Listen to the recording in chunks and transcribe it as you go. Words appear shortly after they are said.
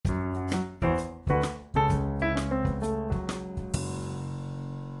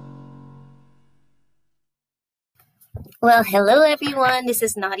Well, hello everyone. This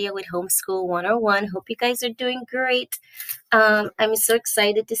is Nadia with Homeschool 101. Hope you guys are doing great. I'm so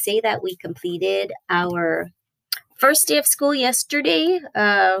excited to say that we completed our first day of school yesterday,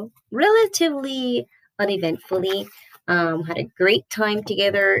 relatively uneventfully. Had a great time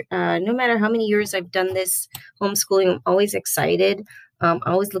together. No matter how many years I've done this homeschooling, I'm always excited.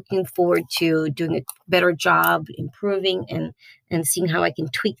 Always looking forward to doing a better job, improving, and seeing how I can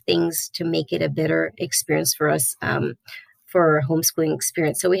tweak things to make it a better experience for us for our homeschooling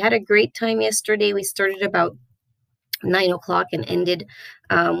experience. So we had a great time yesterday. We started about 9 o'clock and ended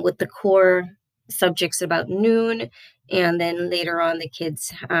with the core subjects about noon. And then later on, the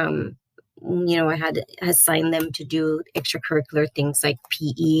kids, I had assigned them to do extracurricular things like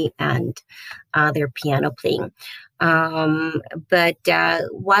PE and their piano playing. But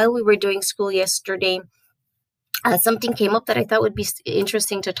while we were doing school yesterday, something came up that I thought would be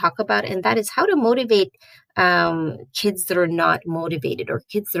interesting to talk about, and that is how to motivate kids that are not motivated or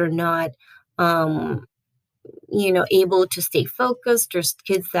kids that are not um, able to stay focused, or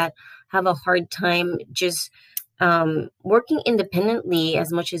kids that have a hard time just working independently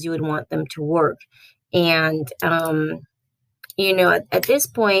as much as you would want them to work. And at this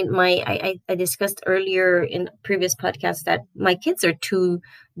point, I discussed earlier in previous podcasts that my kids are two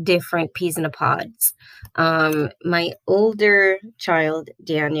different peas in a pods. My older child,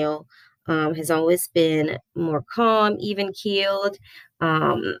 Daniel, has always been more calm, even keeled.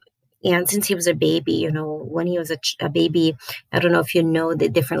 Um, and since he was a baby, when he was a baby, I don't know if you know the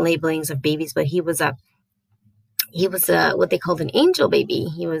different labelings of babies, but he was what they called an angel baby.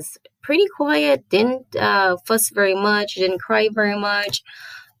 He was pretty quiet, didn't fuss very much, didn't cry very much.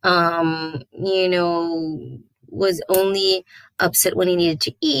 Um, you know, was only upset when he needed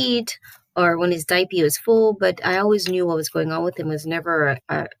to eat or when his diaper was full. But I always knew what was going on with him. It was never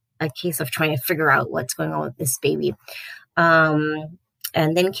a case of trying to figure out what's going on with this baby. Um,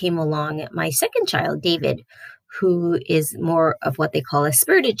 and then came along my second child, David, who is more of what they call a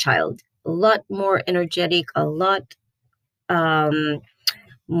spirited child, a lot more energetic, a lot um,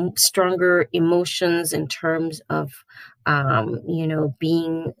 stronger emotions in terms of,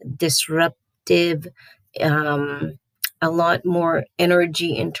 being disruptive, um, a lot more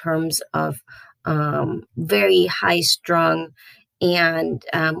energy in terms of very high strung. And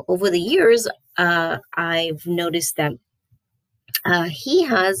over the years, I've noticed that he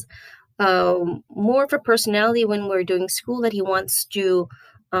has more of a personality when we're doing school that he wants to,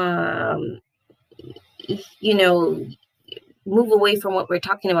 um, you know, move away from what we're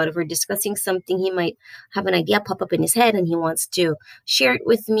talking about. If we're discussing something, he might have an idea pop up in his head and he wants to share it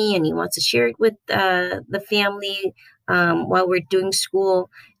with me, and he wants to share it with the family while we're doing school.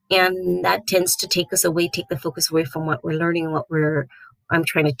 And that tends to take the focus away from what we're learning and I'm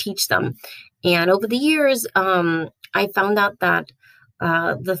trying to teach them. And over the years, I found out that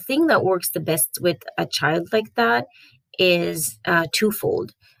the thing that works the best with a child like that is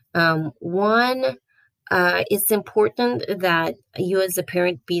twofold. One, it's important that you as a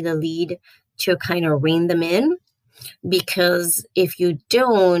parent be the lead to kind of rein them in, because if you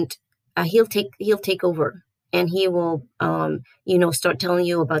don't, he'll take over, and he will start telling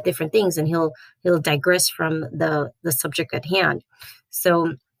you about different things, and he'll digress from the subject at hand.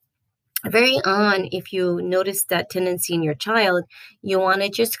 So very on, if you notice that tendency in your child, you want to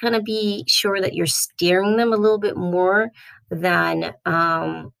just kind of be sure that you're steering them a little bit more than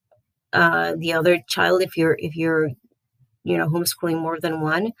the other child, if you're homeschooling more than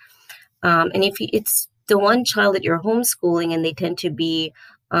one. And if it's the one child that you're homeschooling and they tend to be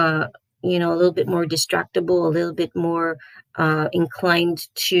a little bit more distractible, a little bit more inclined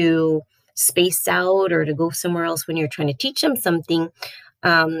to space out or to go somewhere else when you're trying to teach them something,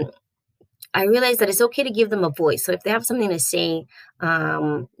 um, I realize that it's okay to give them a voice. So if they have something to say,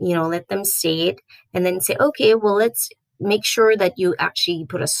 let them say it, and then say, okay, well, let's make sure that you actually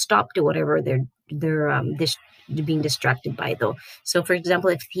put a stop to whatever they're being distracted by, though. So, for example,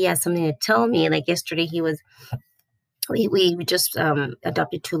 if he has something to tell me, like yesterday, we just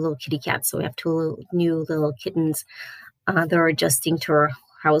adopted two little kitty cats, so we have two new little kittens that are adjusting to our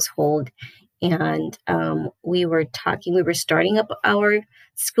household. And we were starting up our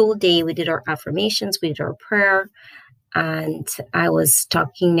school day. We did our affirmations, we did our prayer, and I was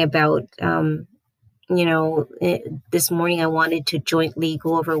talking about, this morning I wanted to jointly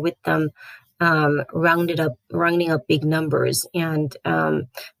go over with them, rounding up big numbers. And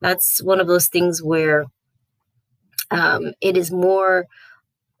that's one of those things where it is more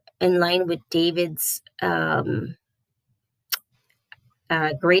in line with David's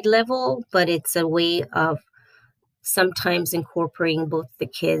grade level, but it's a way of sometimes incorporating both the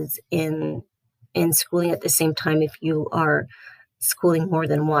kids in in schooling at the same time if you are schooling more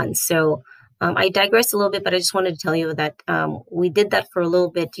than one. So I digress a little bit, but I just wanted to tell you that we did that for a little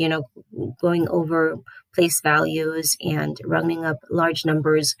bit, going over place values and rounding up large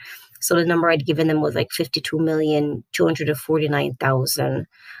numbers. So the number I'd given them was like 52,249,000,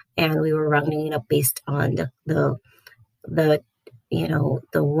 and we were rounding it up based on the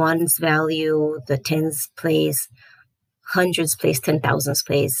the ones value, the tens place, hundreds place, 10,000s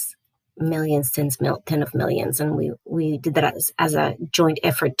place, millions, ten of millions, and we did that as a joint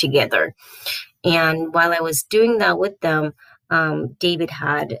effort together. And while I was doing that with them, David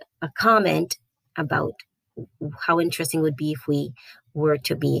had a comment about how interesting it would be if we were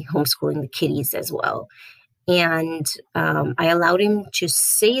to be homeschooling the kiddies as well. And I allowed him to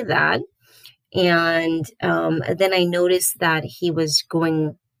say that. And then I noticed that he was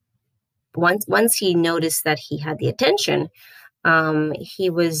going, once he noticed that he had the attention, he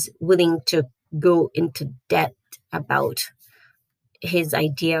was willing to go into depth about his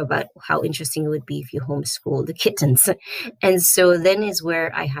idea about how interesting it would be if you homeschool the kittens. And so then is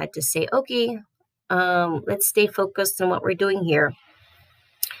where I had to say, okay, let's stay focused on what we're doing here.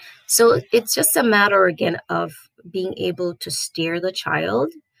 So it's just a matter, again, of being able to steer the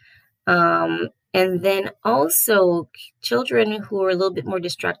child. And then also children who are a little bit more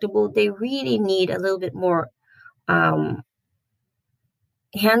distractible, they really need a little bit more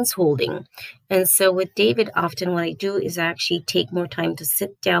hands holding. And so with David, often what I do is I actually take more time to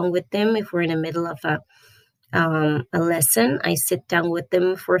sit down with them. If we're in the middle of a lesson, I sit down with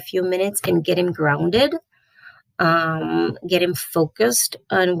them for a few minutes and get him grounded, get him focused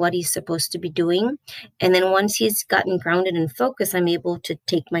on what he's supposed to be doing. And then once he's gotten grounded and focused, I'm able to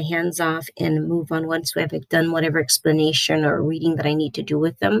take my hands off and move on once I've done whatever explanation or reading that I need to do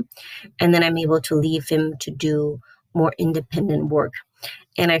with them. And then I'm able to leave him to do more independent work.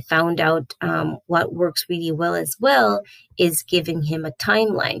 And I found out what works really well as well is giving him a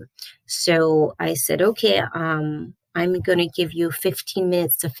timeline. So I said, okay, I'm going to give you 15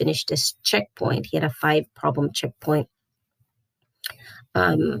 minutes to finish this checkpoint. He had a 5-problem checkpoint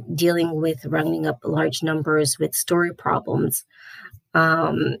dealing with rounding up large numbers with story problems.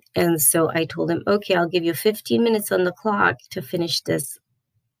 And so I told him, okay, I'll give you 15 minutes on the clock to finish this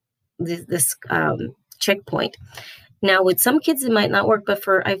checkpoint. Now, with some kids, it might not work, but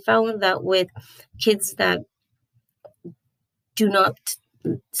I found that with kids that do not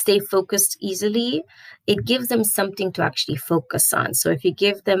stay focused easily, it gives them something to actually focus on. So if you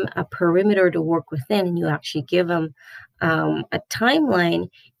give them a perimeter to work within and you actually give them a timeline,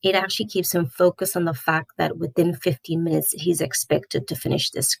 it actually keeps him focused on the fact that within 15 minutes, he's expected to finish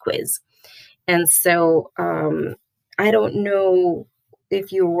this quiz. And so I don't know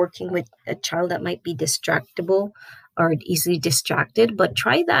if you're working with a child that might be distractible or easily distracted, but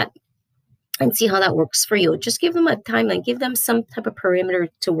try that and see how that works for you. Just give them a timeline, give them some type of perimeter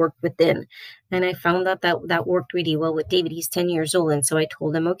to work within. And I found that worked really well with David. He's 10 years old. And so I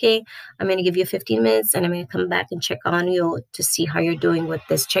told him, okay, I'm going to give you 15 minutes and I'm going to come back and check on you to see how you're doing with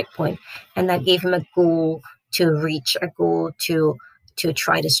this checkpoint. And that gave him a goal to reach, a goal to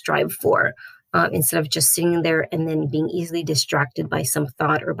try to strive for. Instead of just sitting there and then being easily distracted by some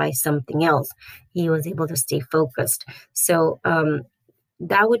thought or by something else, he was able to stay focused. So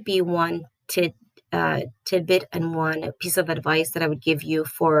that would be one tidbit and one piece of advice that I would give you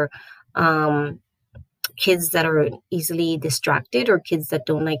for kids that are easily distracted, or kids that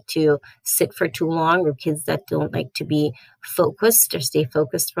don't like to sit for too long, or kids that don't like to be focused or stay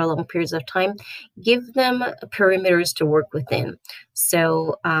focused for long periods of time. Give them perimeters to work within.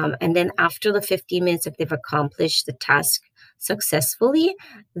 So, and then after the 15 minutes, if they've accomplished the task successfully,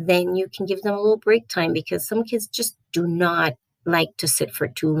 then you can give them a little break time, because some kids just do not like to sit for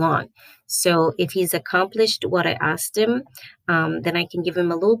too long. So if he's accomplished what I asked him, then I can give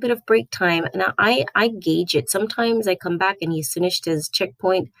him a little bit of break time. And I gauge it. Sometimes I come back and he's finished his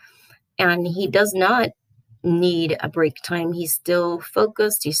checkpoint and he does not need a break time. He's still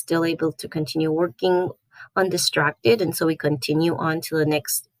focused. He's still able to continue working undistracted. And so we continue on to the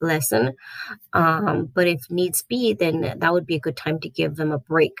next lesson. But if needs be, then that would be a good time to give them a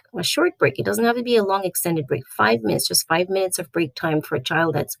break, a short break. It doesn't have to be a long extended break. 5 minutes, just 5 minutes of break time for a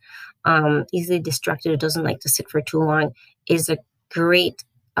child that's easily distracted or doesn't like to sit for too long is a great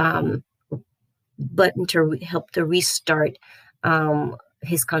button to help to restart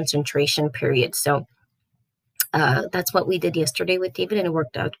his concentration period. So that's what we did yesterday with David, and it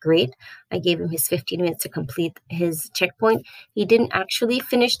worked out great. I gave him his 15 minutes to complete his checkpoint. He didn't actually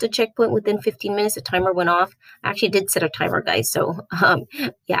finish the checkpoint within 15 minutes. The timer went off. I actually did set a timer, guys. So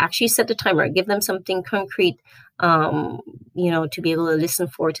actually set the timer. Give them something concrete um, to be able to listen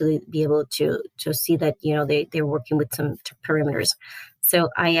for, to be able to see that, they're working with some perimeters. So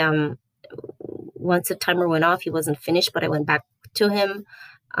once the timer went off, he wasn't finished, but I went back to him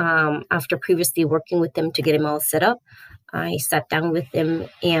after previously working with him to get him all set up. I sat down with him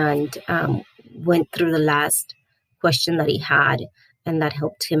and went through the last question that he had, and that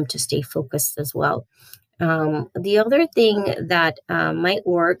helped him to stay focused as well. The other thing that might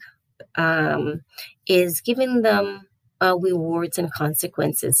work is giving them rewards and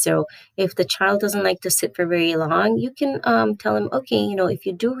consequences. So if the child doesn't like to sit for very long, you can tell them, okay, if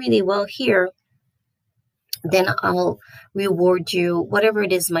you do really well here, then I'll reward you, whatever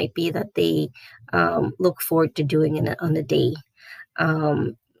it is might be that they look forward to doing on a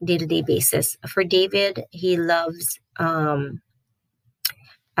day-to-day basis. For David, he loves car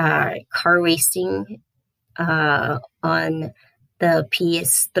racing on the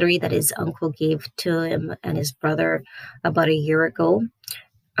PS3 that his uncle gave to him and his brother about a year ago.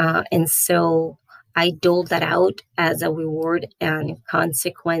 And so I doled that out as a reward and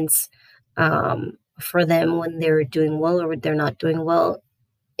consequence for them when they're doing well or they're not doing well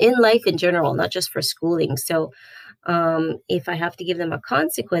in life in general, not just for schooling. So if I have to give them a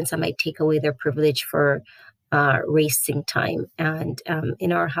consequence, I might take away their privilege for racing time. And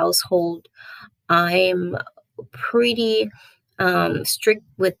in our household, I'm pretty strict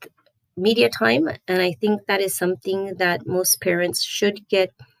with media time. And I think that is something that most parents should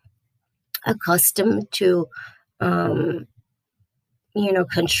get accustomed to,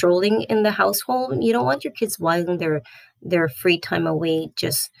 controlling in the household. You don't want your kids whiling their free time away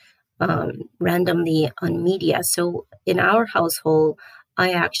just randomly on media. So in our household,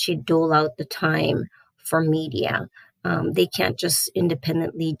 I actually dole out the time for media. They can't just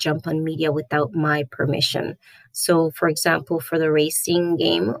independently jump on media without my permission. So, for example, for the racing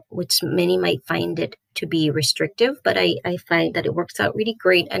game, which many might find it to be restrictive, but I find that it works out really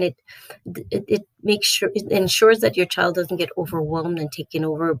great, and it makes sure, it ensures that your child doesn't get overwhelmed and taken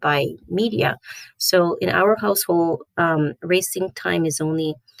over by media. So, in our household, racing time is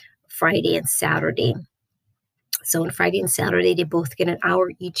only Friday and Saturday. So, on Friday and Saturday, they both get an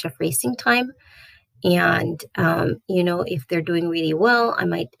hour each of racing time. And, if they're doing really well, I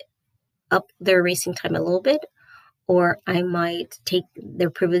might up their racing time a little bit, or I might take their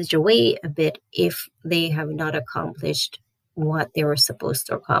privilege away a bit if they have not accomplished what they were supposed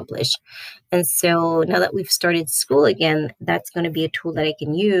to accomplish. And so now that we've started school again, that's going to be a tool that I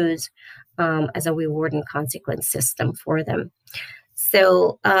can use as a reward and consequence system for them.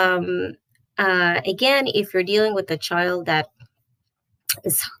 So, again, if you're dealing with a child that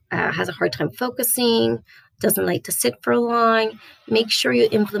has a hard time focusing, doesn't like to sit for long, make sure you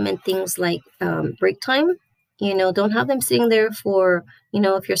implement things like break time. Don't have them sitting there for,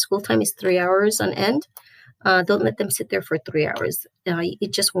 if your school time is 3 hours on end, don't let them sit there for 3 hours.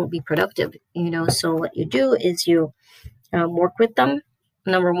 It just won't be productive. So what you do is you work with them.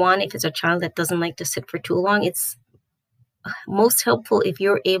 Number one, if it's a child that doesn't like to sit for too long, it's most helpful if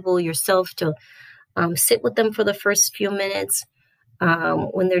you're able yourself to sit with them for the first few minutes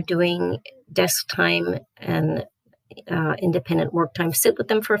when they're doing desk time and independent work time. Sit with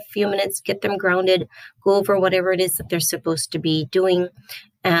them for a few minutes, get them grounded, go over whatever it is that they're supposed to be doing.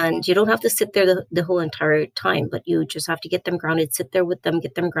 And you don't have to sit there the whole entire time, but you just have to get them grounded, sit there with them,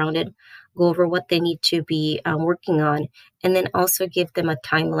 get them grounded, go over what they need to be working on, and then also give them a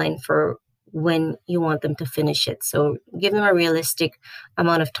timeline for when you want them to finish it. So give them a realistic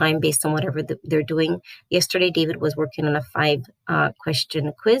amount of time based on whatever they're doing. Yesterday, David was working on a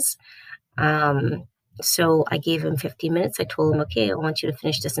 5-question quiz. So I gave him 15 minutes. I told him, okay, I want you to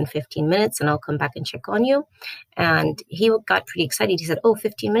finish this in 15 minutes and I'll come back and check on you. And he got pretty excited. He said, oh,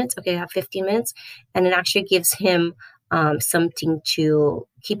 15 minutes? Okay, I have 15 minutes. And it actually gives him something to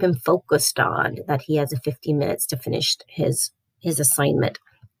keep him focused on, that he has 15 minutes to finish his assignment.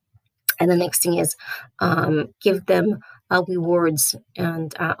 And the next thing is give them rewards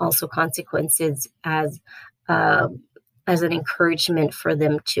and also consequences as an encouragement for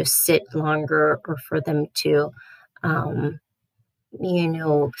them to sit longer or for them to,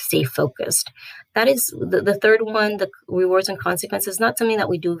 stay focused. That is the third one, the rewards and consequences, not something that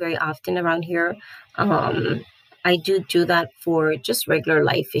we do very often around here. I do that for just regular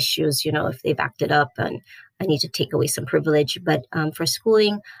life issues, if they've acted up and I need to take away some privilege. But for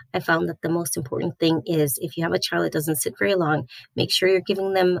schooling, I found that the most important thing is if you have a child that doesn't sit very long, make sure you're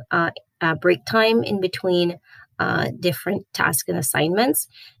giving them break time in between different tasks and assignments,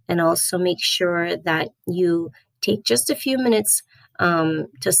 and also make sure that you take just a few minutes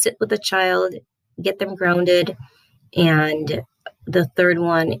to sit with the child, get them grounded. And the third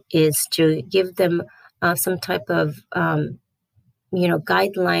one is to give them some type of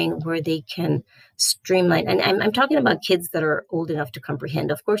guideline where they can streamline. And I'm talking about kids that are old enough to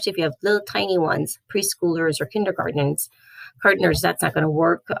comprehend. Of course, if you have little tiny ones, preschoolers or kindergartners, that's not going to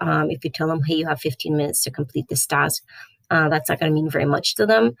work. If you tell them, hey, you have 15 minutes to complete this task, that's not going to mean very much to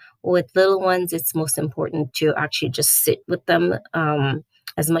them. With little ones, it's most important to actually just sit with them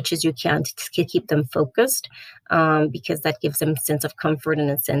as much as you can to keep them focused, because that gives them a sense of comfort and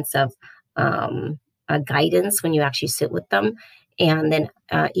a sense of guidance when you actually sit with them. And then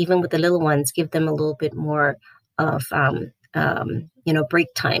even with the little ones, give them a little bit more of break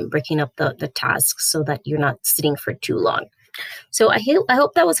time, breaking up the tasks so that you're not sitting for too long. So I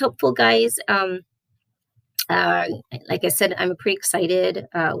hope that was helpful, guys. Like I said, I'm pretty excited.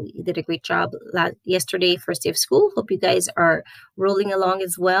 We did a great job yesterday, first day of school. Hope you guys are rolling along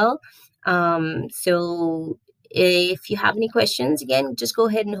as well. So if you have any questions, again, just go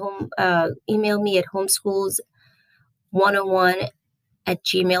ahead and email me at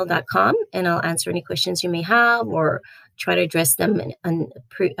homeschools101@gmail.com, and I'll answer any questions you may have or try to address them in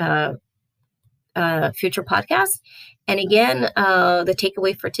future podcasts. And again, the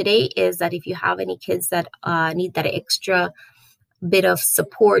takeaway for today is that if you have any kids that need that extra bit of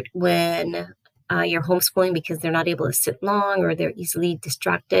support when you're homeschooling because they're not able to sit long or they're easily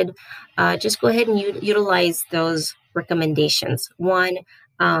distracted, just go ahead and utilize those recommendations. One,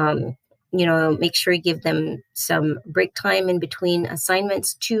 make sure you give them some break time in between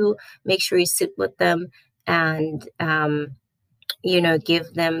assignments. Two, make sure you sit with them and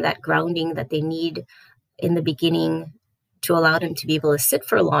give them that grounding that they need in the beginning to allow them to be able to sit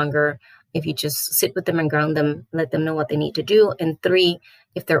for longer. If you just sit with them and ground them, let them know what they need to do. And three,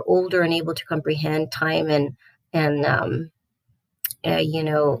 if they're older and able to comprehend time and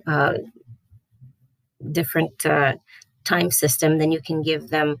different time system, then you can give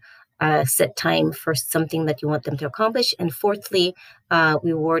them set time for something that you want them to accomplish. And fourthly,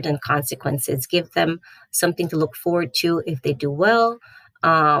 reward and consequences. Give them something to look forward to if they do well.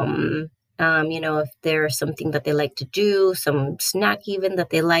 If there's something that they like to do, some snack even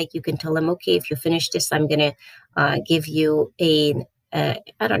that they like, you can tell them, okay, if you finish this, I'm going to give you a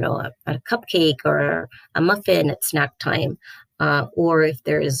cupcake or a muffin at snack time. Or if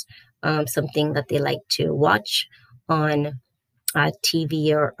there's something that they like to watch on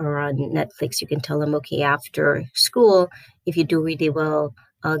TV or on Netflix, you can tell them, okay, after school, if you do really well,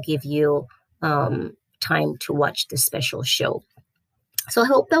 I'll give you time to watch this special show. So I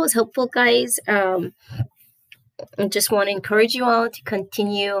hope that was helpful, guys. I just want to encourage you all to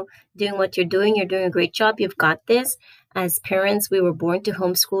continue doing what you're doing. You're doing a great job. You've got this. As parents, we were born to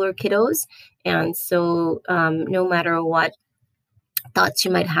homeschool our kiddos. And so no matter what thoughts you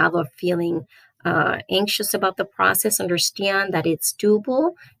might have of feeling anxious about the process, understand that it's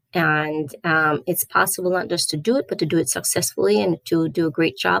doable and it's possible not just to do it, but to do it successfully and to do a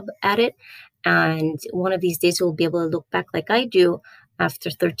great job at it. And one of these days, you'll be able to look back like I do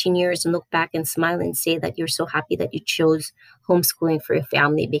after 13 years and look back and smile and say that you're so happy that you chose homeschooling for your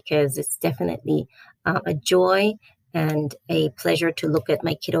family, because it's definitely a joy and a pleasure to look at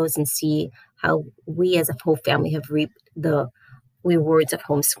my kiddos and see how we as a whole family have reaped the rewards of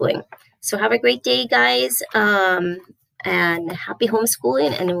homeschooling. So have a great day, guys, and happy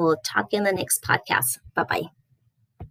homeschooling, and we'll talk in the next podcast. Bye-bye.